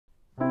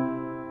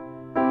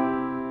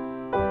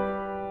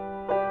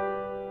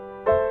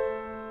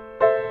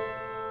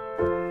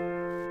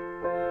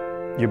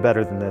You're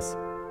better than this.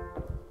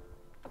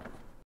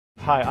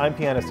 Hi, I'm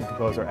pianist and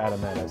composer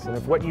Maness, and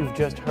if what you've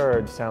just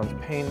heard sounds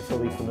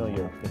painfully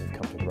familiar, then you've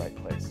come to the right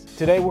place.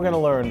 Today we're going to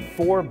learn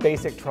 4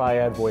 basic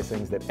triad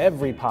voicings that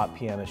every pop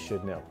pianist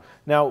should know.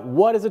 Now,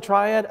 what is a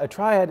triad? A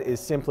triad is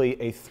simply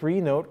a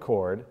 3-note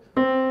chord,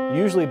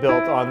 usually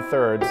built on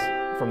thirds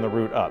from the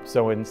root up.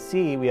 So in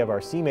C, we have our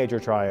C major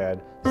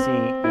triad, C, E,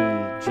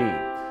 G.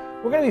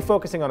 We're going to be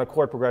focusing on a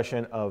chord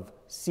progression of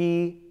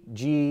C,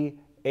 G,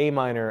 A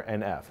minor,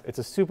 and F. It's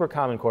a super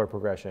common chord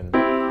progression.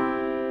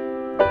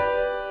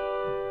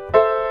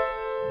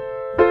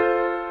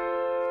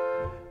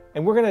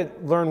 And we're going to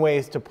learn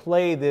ways to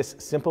play this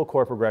simple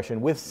chord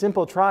progression with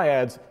simple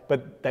triads,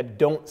 but that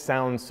don't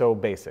sound so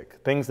basic.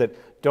 Things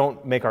that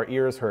don't make our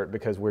ears hurt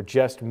because we're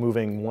just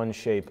moving one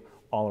shape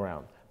all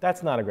around.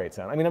 That's not a great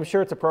sound. I mean, I'm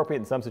sure it's appropriate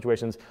in some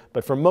situations,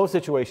 but for most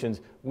situations,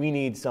 we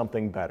need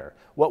something better.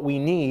 What we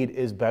need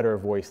is better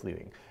voice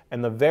leading.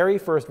 And the very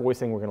first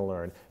voicing we're going to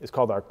learn is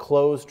called our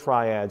closed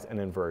triads and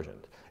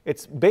inversions.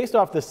 It's based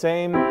off the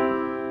same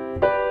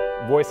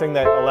voicing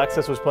that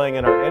Alexis was playing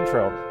in our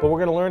intro, but we're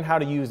going to learn how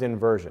to use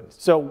inversions.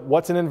 So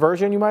what's an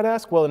inversion, you might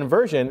ask? Well, an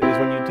inversion is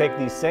when you take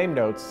these same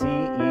notes, C,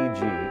 E,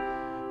 G,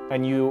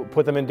 and you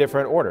put them in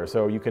different order.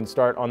 So you can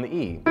start on the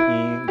E,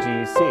 E,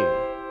 G, C.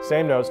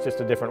 Same notes, just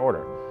a different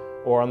order.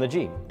 Or on the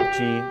G, G,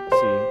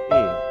 C,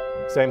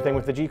 E. Same thing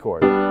with the G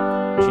chord. G,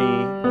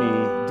 B,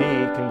 D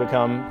can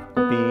become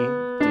B,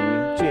 D,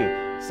 G.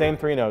 Same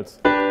 3 notes,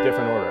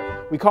 different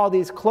order. We call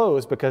these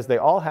closed because they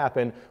all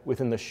happen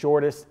within the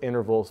shortest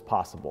intervals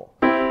possible.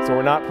 So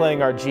we're not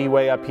playing our G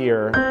way up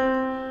here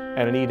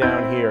and an E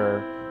down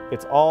here.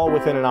 It's all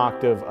within an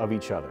octave of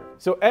each other.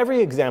 So every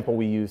example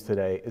we use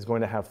today is going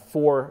to have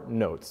 4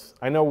 notes.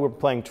 I know we're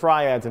playing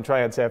triads and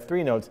triads have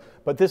 3 notes,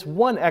 but this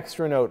one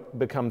extra note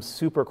becomes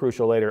super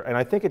crucial later, and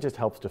I think it just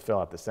helps to fill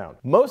out the sound.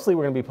 Mostly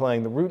we're going to be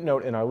playing the root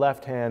note in our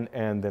left hand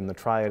and then the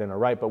triad in our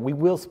right, but we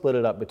will split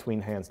it up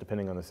between hands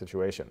depending on the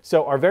situation.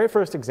 So our very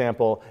first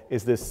example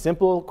is this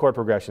simple chord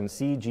progression,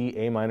 C, G,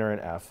 A minor,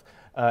 and F.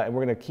 And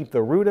we're going to keep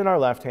the root in our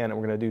left hand,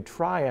 and we're going to do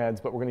triads,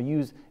 but we're going to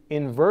use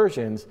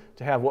inversions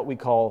to have what we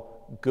call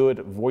good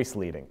voice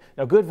leading.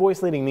 Now, good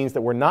voice leading means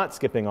that we're not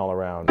skipping all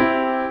around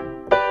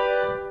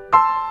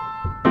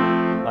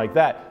like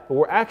that, but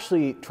we're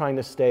actually trying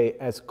to stay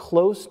as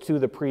close to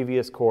the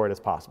previous chord as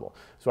possible.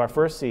 So our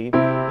first C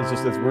is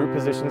just this root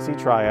position C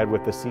triad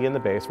with the C in the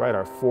bass, right?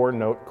 Our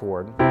 4-note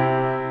chord.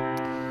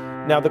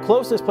 Now, the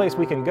closest place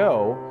we can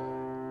go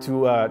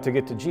to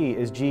get to G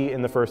is G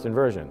in the first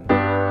inversion,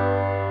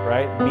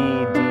 right? B,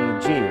 D,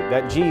 G.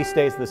 That G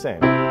stays the same.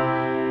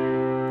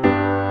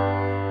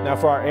 Now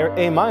for our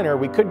A minor,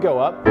 we could go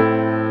up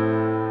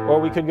or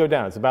we could go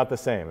down. It's about the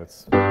same.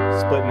 It's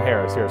splitting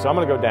hairs here. So I'm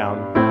going to go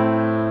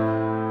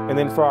down. And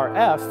then for our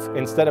F,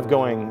 instead of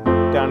going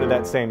down to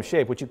that same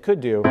shape, what you could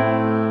do,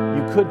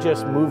 you could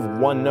just move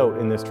 1 note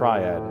in this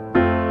triad,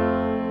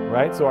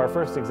 right? So our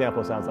first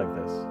example sounds like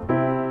this.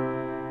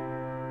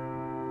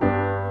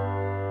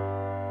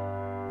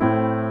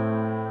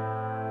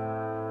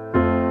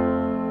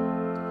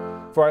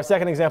 For our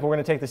second example, we're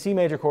going to take the C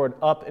major chord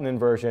up in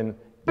inversion,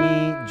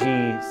 E, G,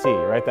 C,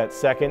 right? That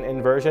second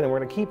inversion, and we're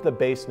going to keep the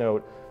bass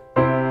note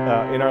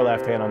in our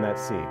left hand on that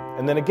C.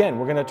 And then again,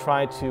 we're going to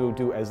try to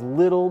do as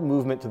little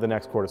movement to the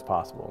next chord as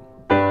possible.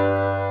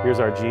 Here's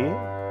our G,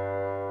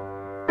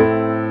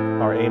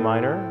 our A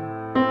minor,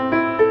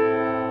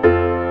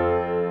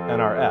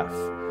 and our F.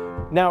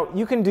 Now,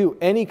 you can do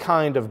any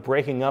kind of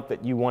breaking up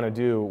that you want to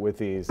do with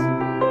these.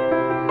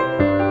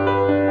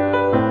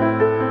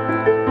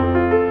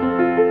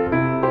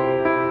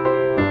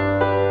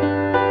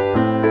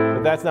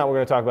 That's not what we're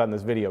going to talk about in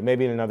this video,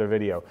 maybe in another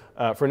video.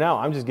 For now,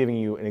 I'm just giving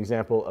you an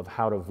example of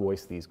how to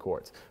voice these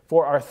chords.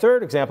 For our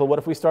third example, what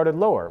if we started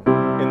lower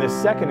in this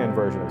second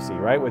inversion of C,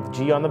 right? With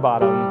G on the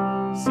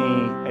bottom, C,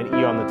 and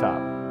E on the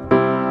top.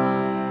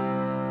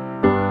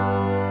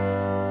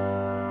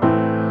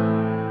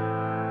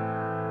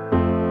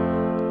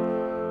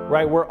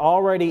 Right, we're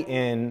already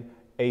in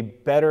a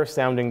better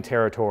sounding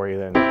territory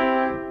than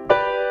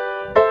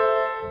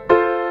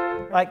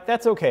like,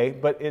 that's okay,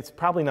 but it's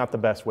probably not the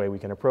best way we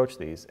can approach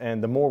these.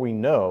 And the more we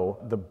know,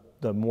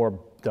 the more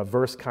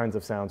diverse kinds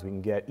of sounds we can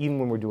get, even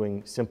when we're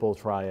doing simple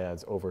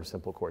triads over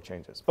simple chord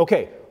changes.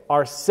 Okay,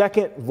 our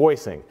second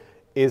voicing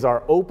is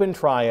our open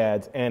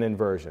triads and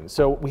inversions.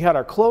 So we had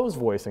our closed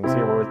voicings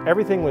here where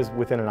everything was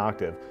within an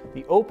octave.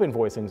 The open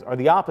voicings are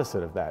the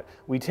opposite of that.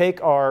 We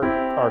take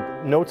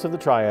our notes of the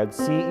triad,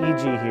 C, E,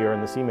 G here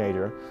in the C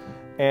major,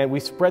 and we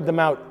spread them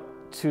out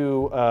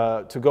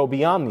to go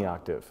beyond the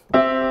octave.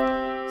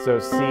 So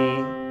C,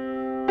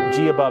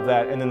 G above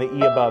that, and then the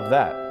E above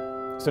that.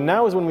 So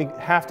now is when we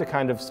have to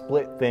kind of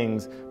split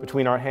things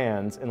between our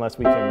hands unless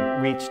we can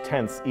reach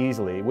tenths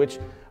easily, which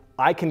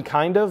I can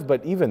kind of,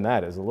 but even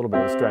that is a little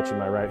bit of a stretch in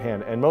my right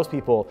hand, and most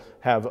people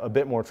have a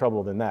bit more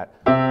trouble than that.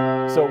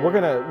 So we're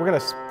gonna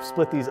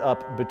split these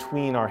up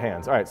between our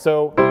hands. All right,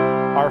 so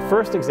our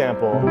first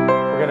example,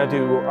 we're gonna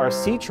do our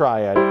C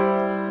triad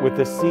with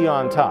the C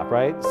on top,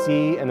 right?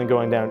 C and then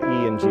going down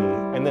E and G,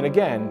 and then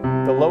again,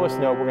 the lowest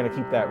note, we're going to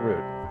keep that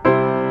root.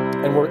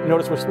 And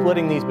notice we're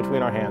splitting these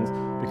between our hands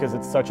because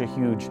it's such a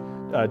huge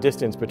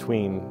distance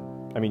between,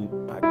 I mean,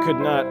 I could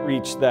not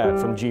reach that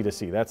from G to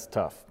C. That's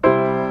tough.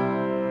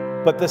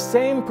 But the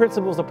same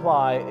principles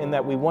apply in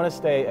that we want to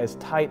stay as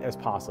tight as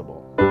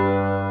possible.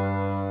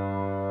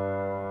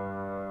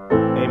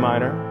 A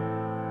minor,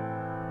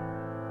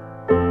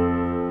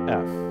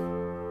 F.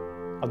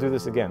 I'll do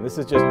this again. This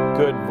is just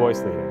good voice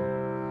leading.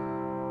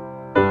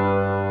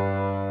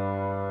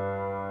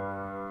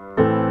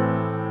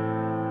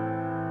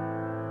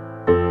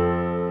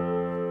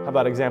 How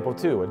about example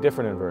 2, a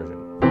different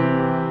inversion?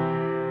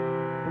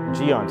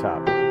 G on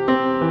top.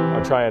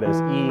 Our triad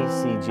is E,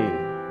 C, G,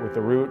 with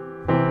the root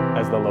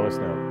as the lowest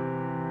note.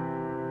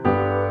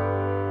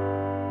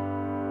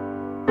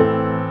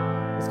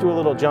 Let's do a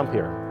little jump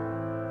here.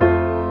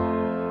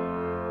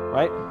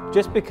 Right?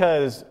 Just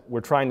because we're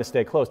trying to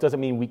stay close doesn't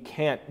mean we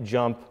can't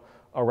jump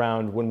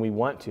around when we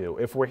want to.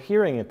 If we're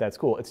hearing it, that's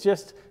cool. It's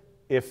just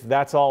if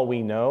that's all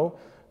we know,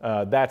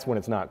 that's when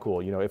it's not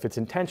cool. You know, if it's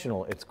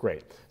intentional, it's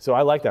great. So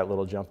I like that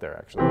little jump there,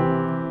 actually.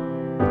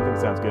 I think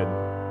it sounds good.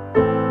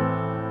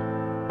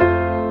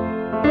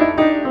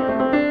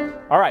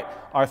 All right,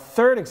 our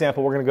third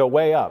example, we're going to go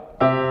way up.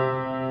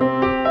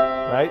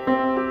 Right?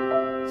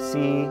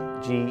 C,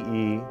 G,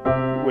 E,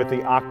 with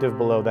the octave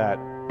below that.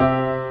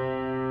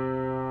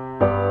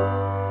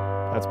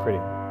 That's pretty.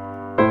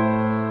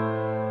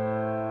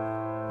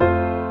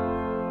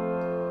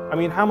 I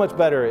mean, how much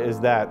better is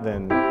that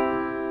than...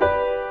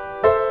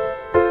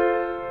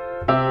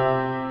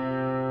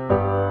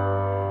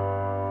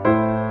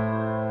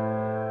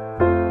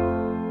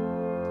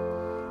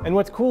 And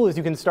what's cool is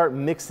you can start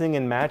mixing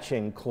and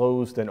matching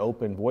closed and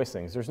open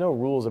voicings. There's no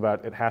rules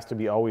about it has to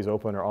be always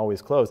open or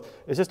always closed.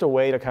 It's just a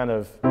way to kind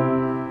of...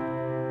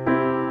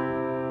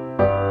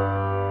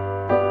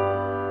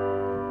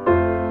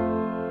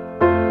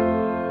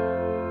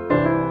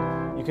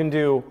 You can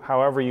do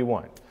however you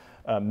want.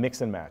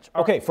 Mix and match.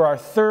 Okay, for our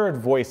third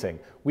voicing,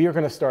 we are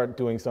going to start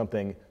doing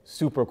something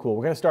super cool.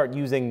 We're going to start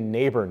using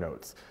neighbor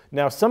notes.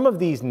 Now, some of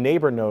these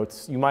neighbor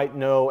notes you might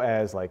know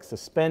as like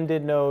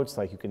suspended notes,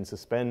 like you can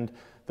suspend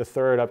the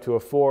third up to a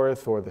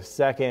fourth or the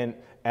second,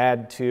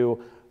 add two.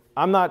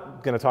 I'm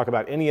not going to talk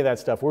about any of that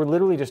stuff. We're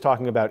literally just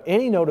talking about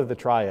any note of the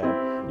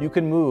triad. You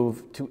can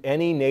move to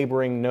any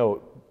neighboring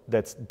note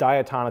that's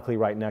diatonically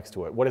right next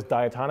to it. What does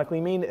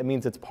diatonically mean? It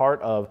means it's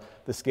part of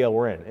the scale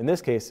we're in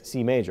this case,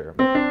 C major.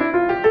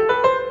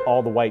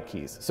 All the white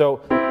keys.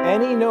 So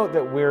any note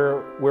that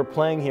we're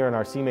playing here in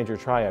our C major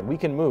triad, we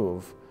can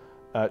move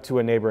to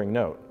a neighboring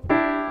note.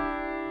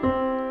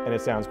 And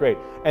it sounds great.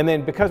 And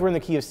then because we're in the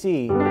key of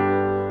C,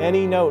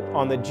 any note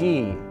on the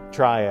G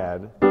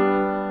triad,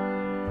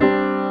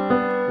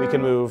 we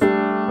can move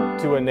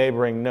to a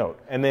neighboring note.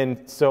 And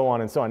then so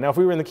on and so on. Now if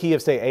we were in the key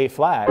of, say, A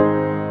flat,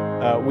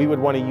 we would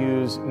want to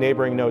use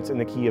neighboring notes in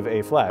the key of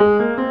A flat,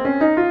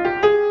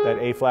 that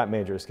A flat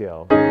major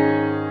scale.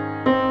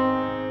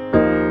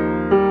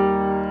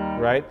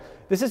 Right?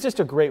 This is just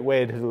a great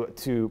way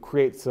to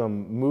create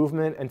some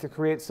movement and to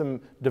create some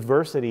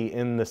diversity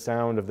in the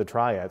sound of the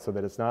triad so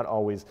that it's not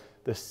always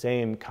the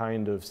same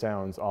kind of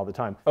sounds all the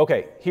time.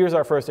 Okay, here's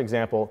our first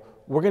example.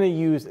 We're going to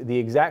use the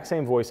exact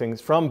same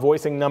voicings from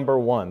voicing number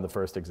 1, the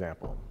first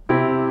example.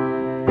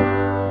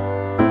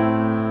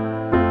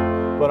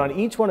 But on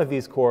each one of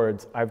these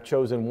chords, I've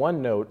chosen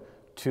one note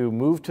to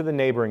move to the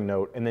neighboring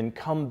note and then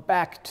come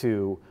back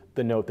to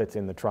the note that's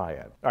in the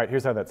triad. All right,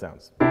 here's how that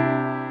sounds.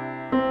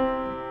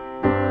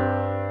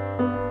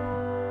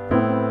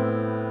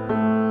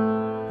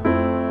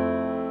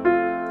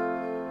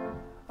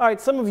 All right,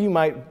 some of you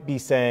might be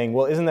saying,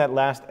 well, isn't that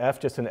last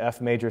F just an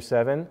F major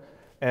 7?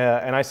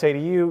 And I say to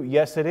you,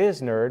 yes, it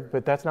is, nerd,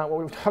 but that's not what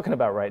we're talking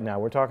about right now.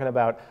 We're talking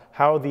about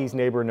how these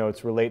neighbor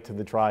notes relate to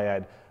the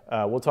triad.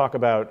 We'll talk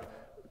about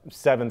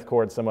 7th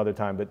chord some other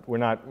time, but we're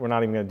not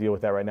even going to deal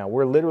with that right now.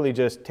 We're literally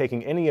just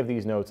taking any of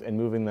these notes and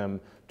moving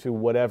them to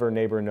whatever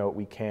neighbor note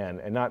we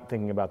can and not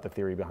thinking about the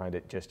theory behind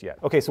it just yet.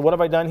 Okay, so what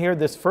have I done here?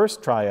 This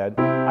first triad,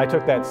 I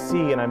took that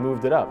C and I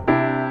moved it up.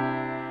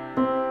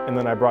 And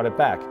then I brought it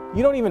back.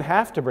 You don't even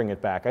have to bring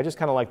it back. I just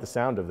kind of like the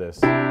sound of this.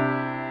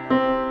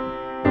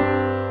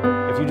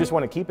 If you just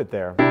want to keep it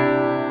there,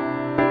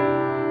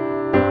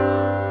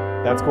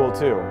 that's cool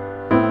too.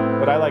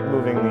 But I like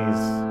moving these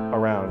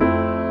around.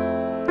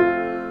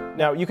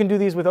 Now, you can do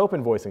these with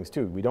open voicings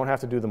too. We don't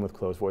have to do them with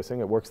closed voicing.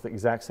 It works the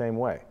exact same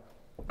way.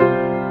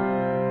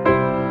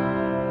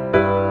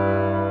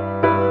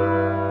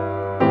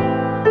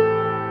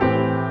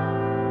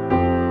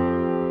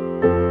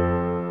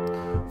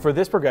 For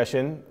this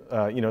progression,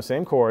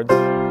 same chords.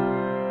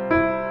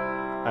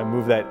 I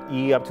move that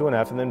E up to an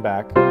F and then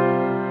back.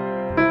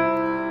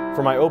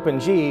 For my open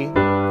G,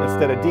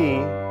 instead of D,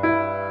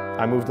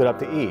 I moved it up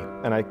to E,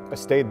 and I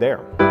stayed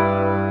there.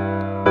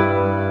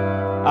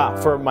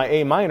 For my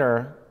A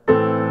minor,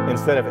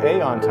 instead of A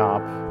on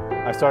top,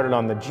 I started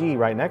on the G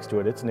right next to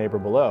it, its neighbor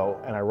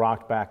below, and I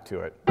rocked back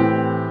to it.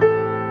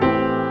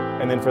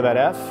 And then for that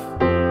F,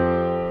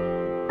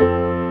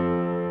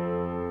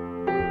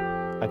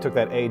 I took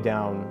that A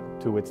down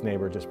to its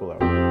neighbor just below.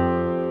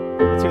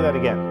 Let's hear that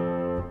again.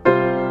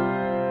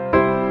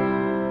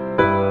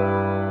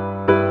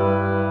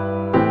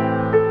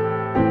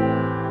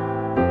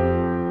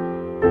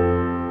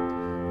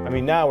 I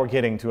mean, now we're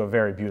getting to a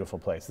very beautiful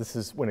place. This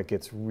is when it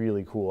gets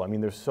really cool. I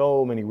mean, there's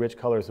so many rich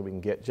colors that we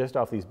can get just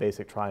off these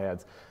basic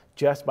triads,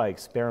 just by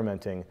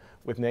experimenting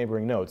with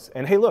neighboring notes.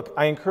 And hey, look,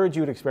 I encourage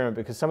you to experiment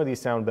because some of these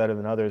sound better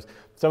than others.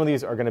 Some of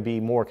these are going to be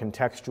more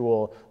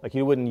contextual. Like,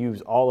 you wouldn't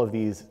use all of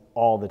these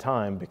all the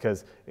time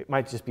because it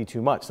might just be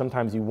too much.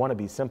 Sometimes you want to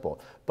be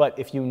simple. But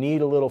if you need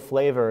a little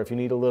flavor, if you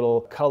need a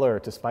little color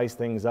to spice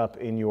things up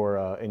in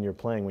your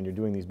playing when you're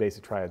doing these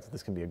basic triads,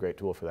 this can be a great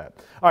tool for that.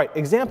 All right,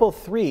 example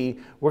 3,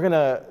 we're going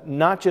to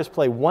not just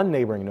play one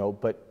neighboring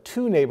note, but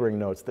 2 neighboring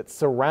notes that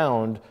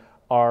surround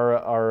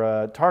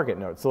our target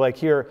note. So like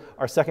here,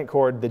 our second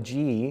chord, the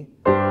G,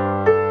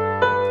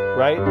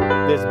 right?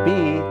 This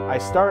B, I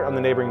start on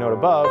the neighboring note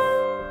above,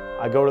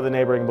 I go to the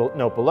neighboring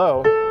note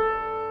below,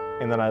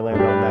 and then I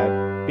land on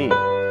that B.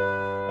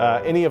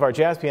 Any of our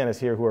jazz pianists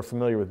here who are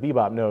familiar with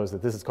bebop knows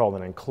that this is called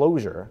an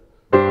enclosure.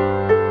 It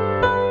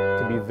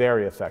can be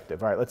very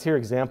effective. All right, let's hear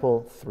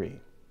example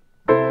 3.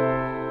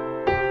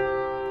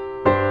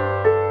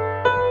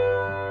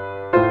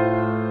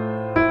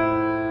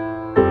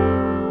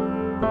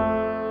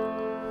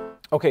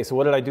 Okay, so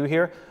what did I do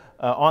here?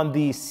 On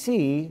the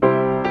C,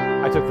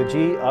 I took the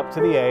G up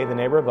to the A, the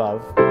neighbor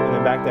above, and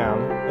then back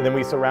down. And then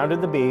we surrounded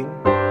the B.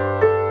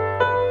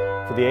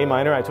 For the A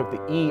minor, I took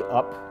the E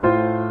up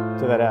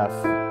to that F.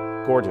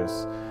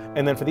 Gorgeous.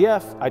 And then for the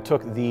F, I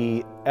took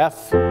the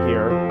F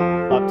here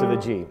up to the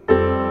G.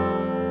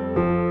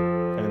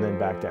 And then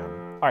back down.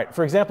 All right,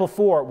 for example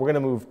 4, we're going to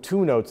move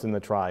 2 notes in the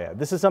triad.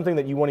 This is something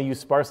that you want to use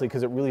sparsely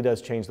because it really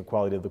does change the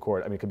quality of the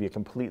chord. I mean, it could be a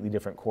completely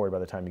different chord by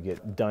the time you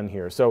get done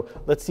here. So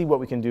let's see what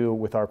we can do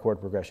with our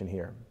chord progression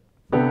here.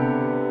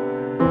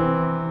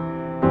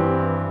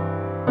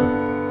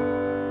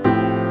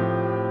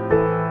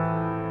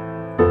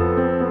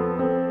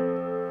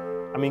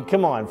 I mean,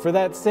 come on, for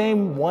that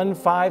same 1,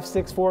 5,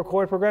 6, 4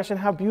 chord progression,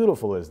 how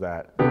beautiful is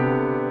that?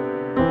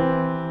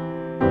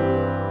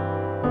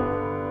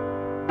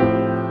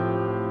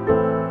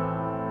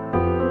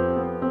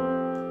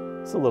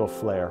 A little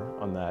flare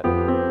on that,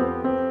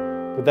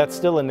 but that's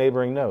still a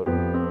neighboring note.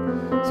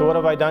 So what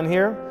have I done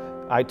here?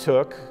 We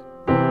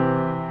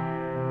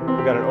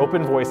got an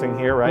open voicing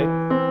here, right?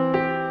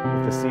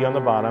 With the C on the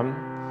bottom.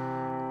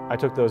 I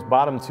took those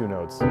bottom 2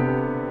 notes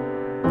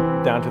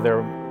down to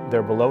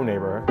their below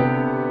neighbor,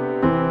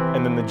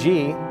 and then the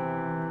G,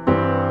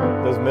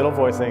 those middle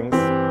voicings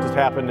just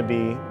happen to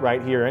be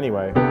right here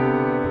anyway,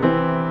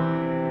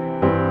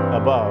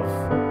 above,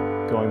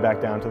 going back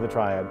down to the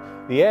triad.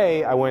 The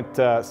A, I went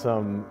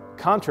some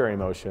contrary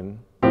motion,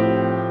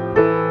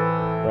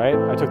 right?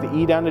 I took the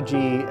E down to G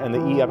and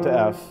the E up to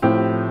F.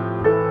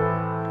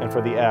 And for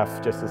the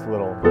F, just this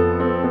little,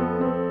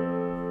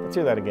 let's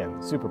hear that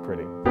again, super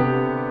pretty.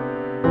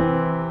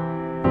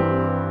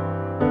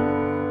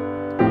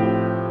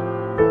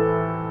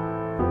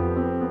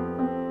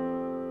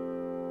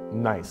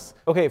 Nice.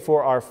 Okay,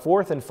 for our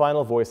 4th and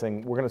final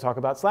voicing, we're going to talk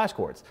about slash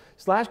chords.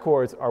 Slash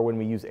chords are when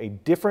we use a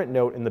different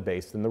note in the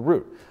bass than the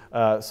root.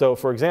 So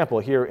for example,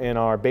 here in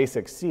our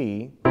basic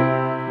C,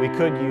 we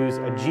could use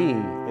a G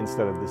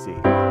instead of the C.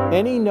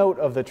 Any note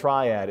of the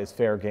triad is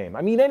fair game.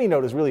 I mean, any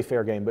note is really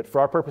fair game, but for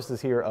our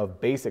purposes here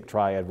of basic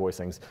triad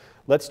voicings,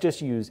 let's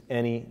just use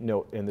any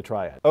note in the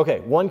triad. Okay,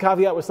 one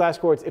caveat with slash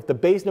chords: if the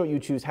bass note you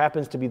choose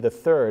happens to be the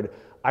 3rd,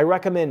 I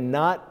recommend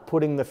not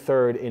putting the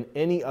 3rd in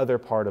any other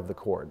part of the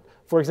chord.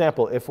 For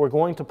example, if we're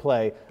going to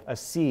play a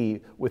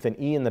C with an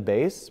E in the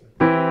bass,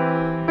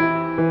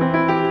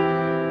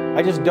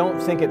 I just don't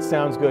think it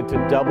sounds good to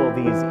double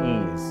these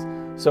E's.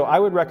 So I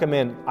would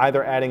recommend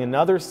either adding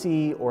another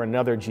C or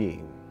another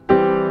G.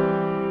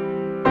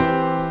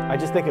 I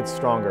just think it's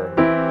stronger.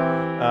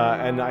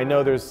 And I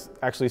know there's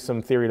actually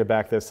some theory to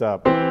back this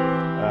up.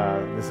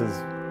 This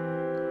is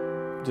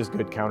just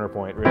good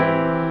counterpoint,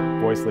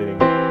 really. Voice leading.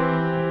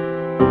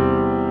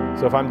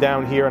 So if I'm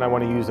down here and I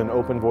want to use an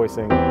open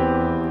voicing,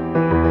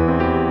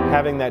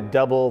 having that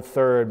double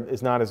 3rd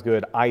is not as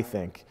good, I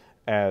think,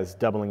 as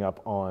doubling up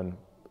on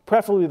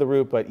preferably the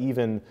root, but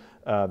even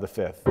the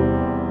 5th.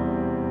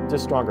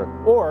 Just stronger.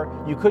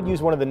 Or you could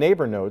use one of the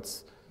neighbor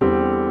notes,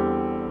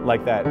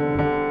 like that,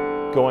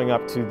 going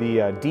up to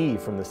the D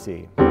from the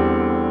C.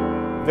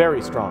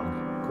 Very strong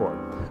chord.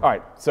 All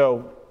right,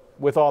 so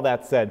with all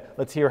that said,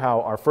 let's hear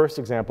how our first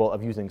example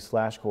of using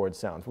slash chords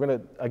sounds. We're going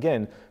to,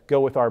 again, go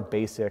with our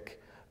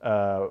basic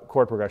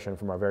chord progression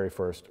from our very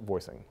first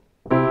voicing.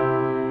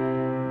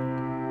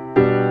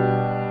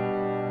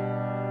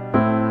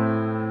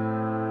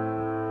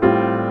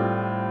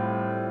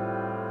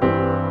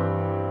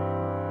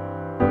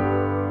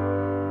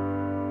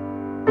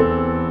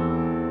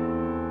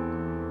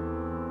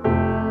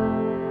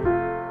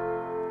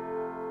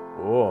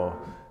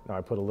 I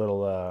put a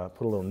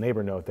little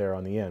neighbor note there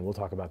on the end. We'll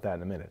talk about that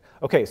in a minute.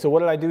 Okay, so what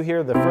did I do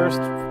here? The first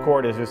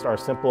chord is just our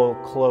simple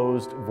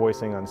closed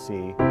voicing on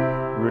C.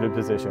 rooted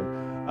position.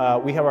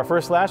 We have our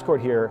first slash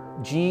chord here,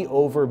 G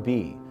over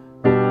B.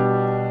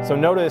 So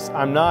notice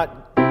I'm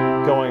not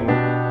going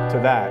to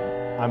that.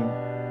 I'm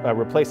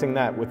replacing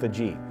that with a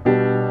G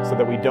so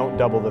that we don't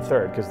double the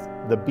third, because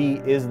the B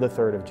is the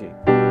third of G.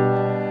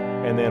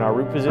 And then our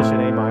root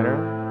position, A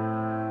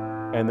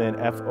minor, and then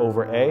F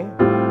over A.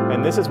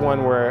 And this is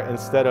one where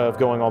instead of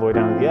going all the way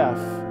down to the F,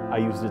 I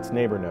used its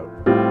neighbor note.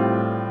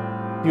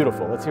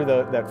 Beautiful. Let's hear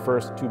that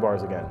first 2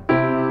 bars again.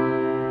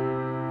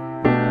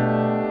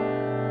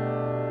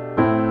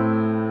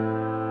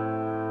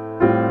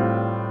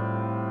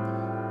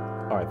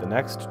 All right, the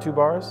next 2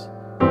 bars,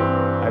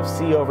 I have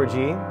C over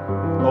G,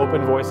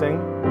 open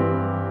voicing,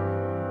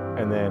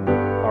 and then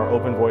our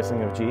open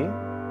voicing of G,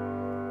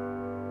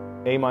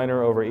 A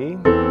minor over E,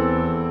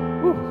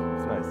 whew,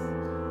 it's nice,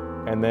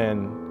 and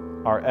then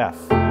our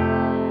F,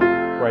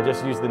 where I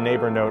just use the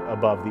neighbor note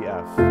above the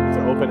F. It's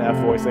an open F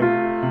voicing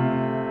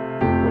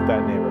with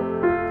that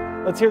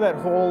neighbor. Let's hear that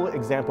whole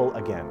example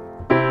again.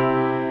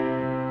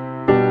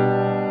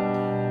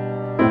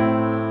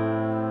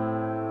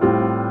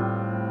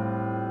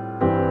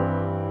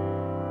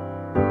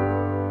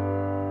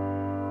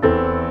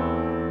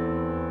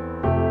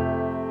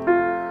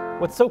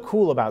 What's so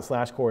cool about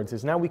slash chords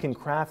is now we can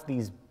craft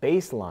these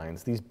bass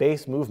lines, these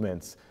bass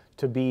movements,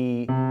 to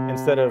be,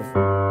 instead of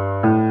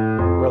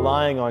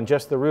relying on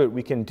just the root,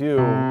 we can do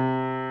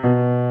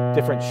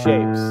different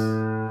shapes.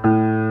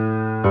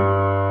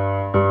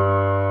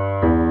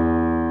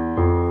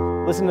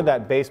 Listen to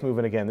that bass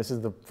movement again. This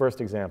is the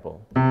first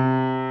example.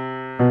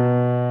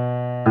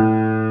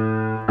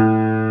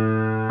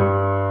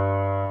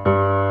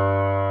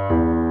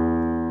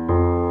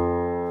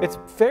 It's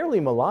fairly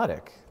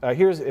melodic.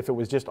 Here's if it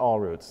was just all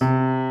roots. I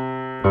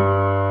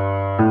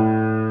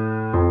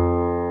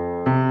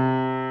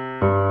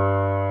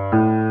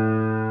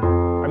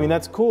mean,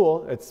 that's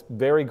cool. It's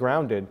very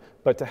grounded.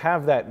 But to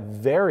have that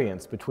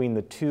variance between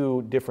the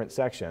 2 different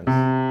sections,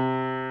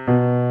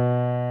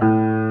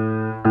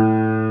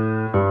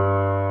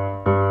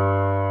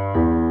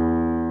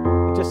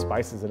 it just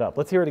spices it up.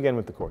 Let's hear it again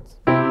with the chords.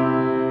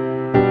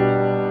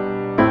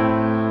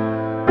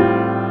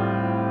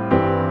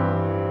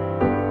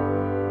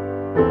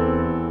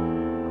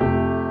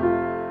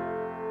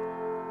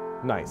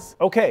 Nice.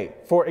 Okay,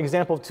 for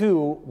example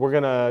 2, we're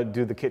going to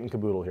do the kit and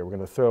caboodle here. We're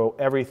going to throw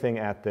everything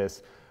at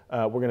this.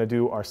 We're going to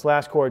do our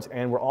slash chords,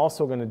 and we're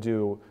also going to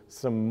do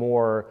some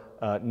more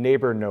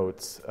neighbor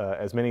notes,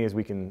 as many as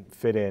we can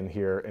fit in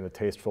here in a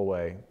tasteful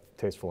way,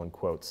 tasteful in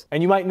quotes.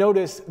 And you might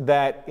notice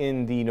that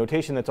in the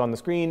notation that's on the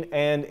screen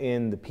and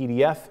in the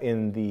PDF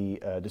in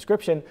the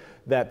description,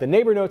 that the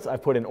neighbor notes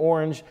I've put in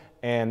orange,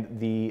 and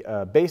the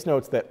bass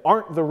notes that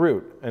aren't the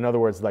root, in other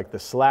words, like the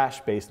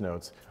slash bass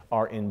notes,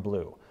 are in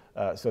blue.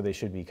 So they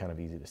should be kind of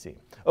easy to see.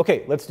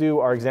 Okay, let's do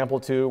our example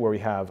 2, where we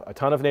have a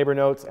ton of neighbor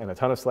notes and a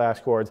ton of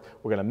slash chords.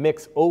 We're going to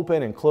mix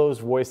open and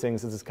closed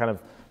voicings. This is kind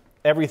of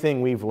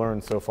everything we've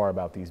learned so far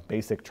about these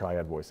basic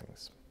triad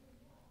voicings.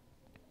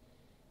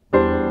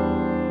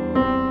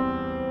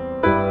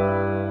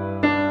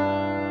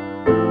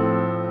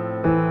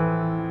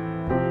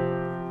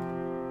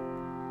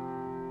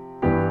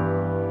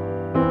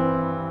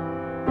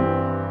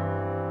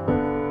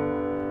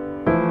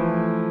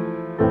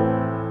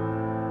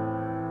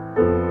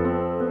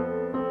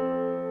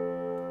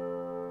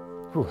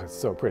 Ooh, that's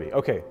so pretty.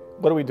 Okay,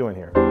 what are we doing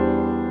here?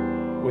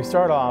 We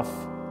start off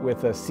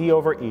with a C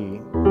over E.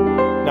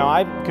 Now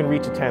I can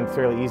reach a 10th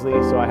fairly easily,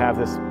 so I have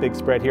this big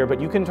spread here, but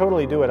you can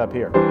totally do it up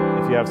here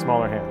if you have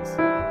smaller hands.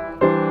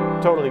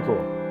 Totally cool.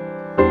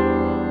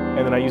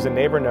 And then I use a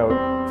neighbor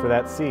note for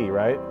that C,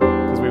 right?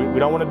 Because we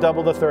don't want to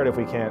double the third if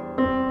we can't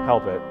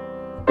help it.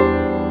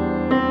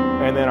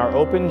 And then our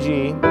open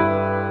G,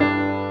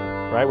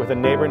 right, with a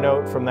neighbor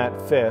note from that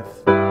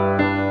 5th.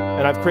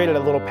 And I've created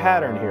a little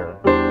pattern here.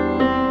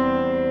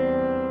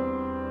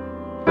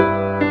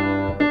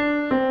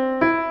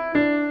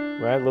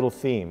 Right, little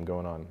theme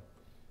going on.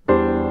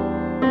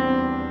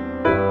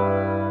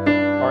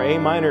 Our A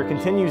minor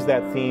continues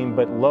that theme,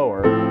 but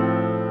lower.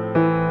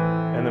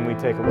 And then we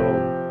take a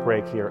little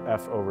break here,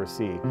 F over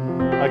C.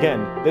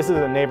 Again, this is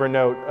a neighbor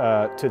note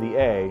to the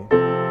A,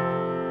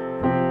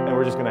 and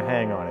we're just going to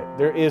hang on it.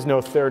 There is no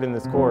third in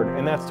this chord,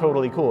 and that's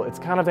totally cool. It's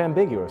kind of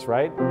ambiguous,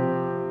 right?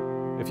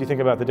 If you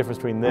think about the difference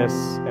between this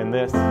and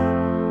this,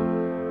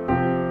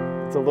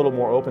 it's a little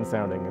more open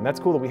sounding, and that's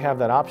cool that we have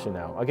that option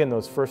now. Again,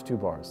 those first 2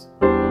 bars.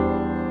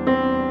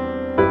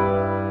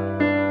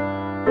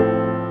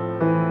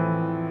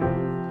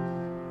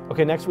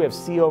 Okay, next we have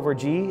C over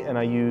G, and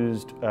I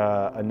used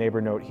a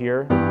neighbor note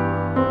here.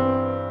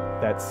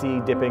 That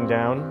C dipping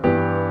down.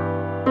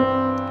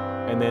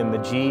 And then the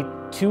G,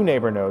 2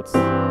 neighbor notes.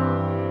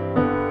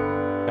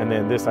 And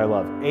then this I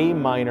love, A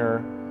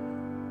minor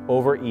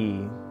over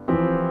E.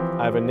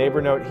 I have a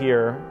neighbor note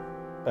here,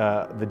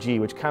 the G,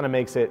 which kind of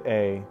makes it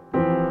a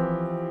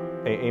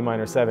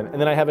minor 7. And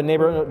then I have a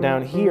neighbor note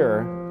down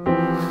here.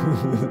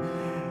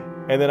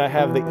 And then I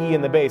have the E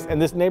in the bass. And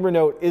this neighbor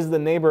note is the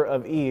neighbor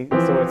of E,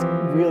 so it's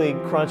really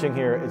crunching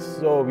here. It's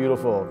so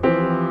beautiful.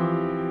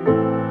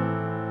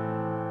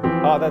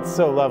 Oh, that's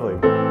so lovely.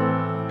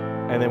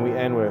 And then we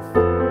end with,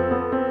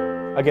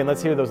 again,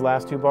 let's hear those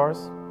last two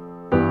bars.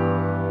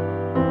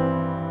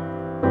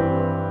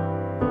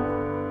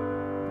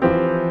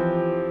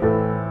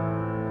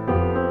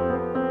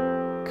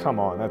 Come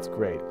on, that's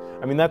great.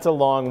 I mean, that's a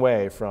long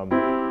way from...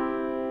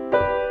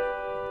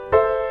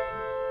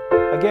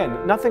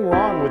 Again, nothing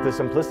wrong with the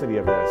simplicity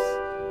of this,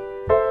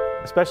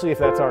 especially if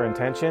that's our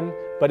intention,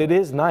 but it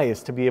is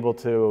nice to be able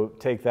to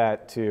take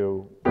that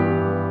to...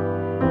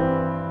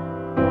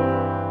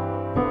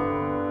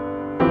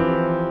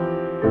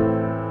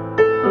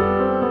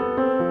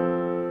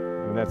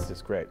 That's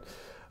just great.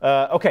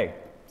 Okay,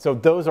 so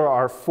those are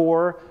our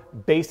 4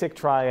 basic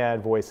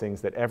triad voicings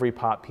that every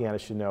pop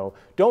pianist should know.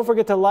 Don't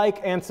forget to like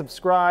and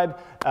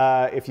subscribe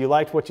if you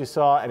liked what you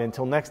saw, and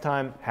until next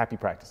time, happy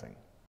practicing.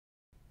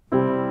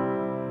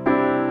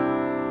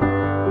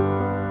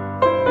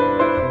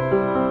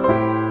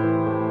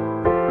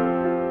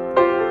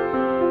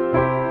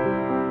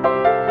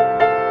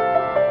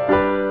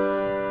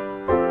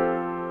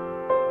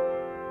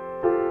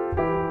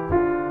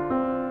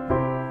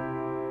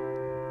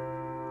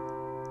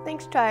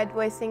 Thanks, Triad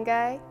Voicing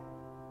Guy.